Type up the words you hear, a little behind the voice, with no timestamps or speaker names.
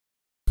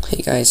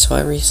Hey guys, so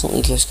I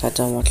recently just got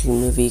done watching a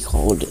movie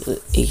called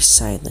A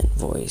Silent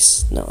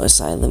Voice. Now, A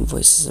Silent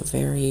Voice is a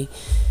very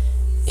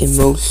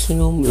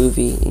emotional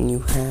movie, and you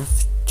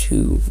have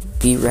to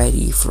be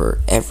ready for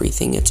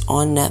everything. It's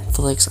on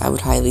Netflix. I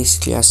would highly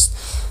suggest,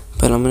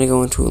 but I'm going to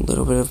go into a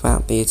little bit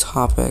about the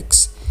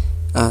topics.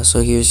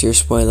 So here's your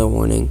spoiler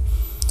warning.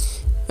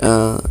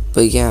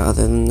 But yeah,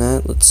 other than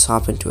that, let's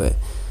hop into it.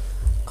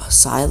 A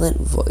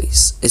Silent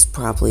Voice is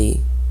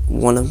probably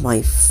one of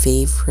my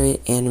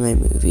favorite anime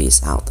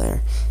movies out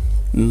there.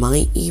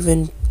 Might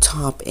even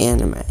top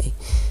anime.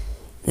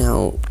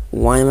 Now,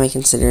 why am I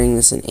considering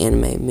this an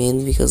anime?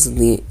 Mainly because of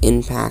the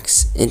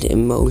impacts and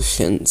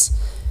emotions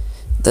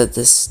that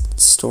this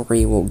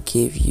story will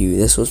give you.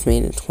 This was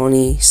made in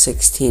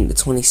 2016 to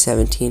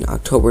 2017,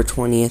 October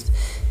 20th.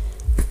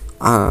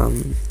 I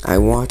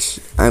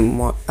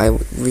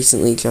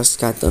recently just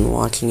got done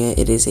watching it.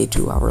 It is a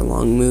 2-hour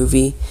long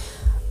movie,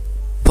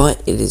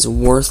 but it is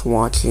worth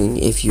watching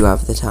if you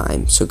have the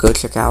time. So go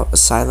check out A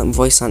Silent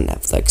Voice on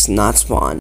Netflix, not Spawn.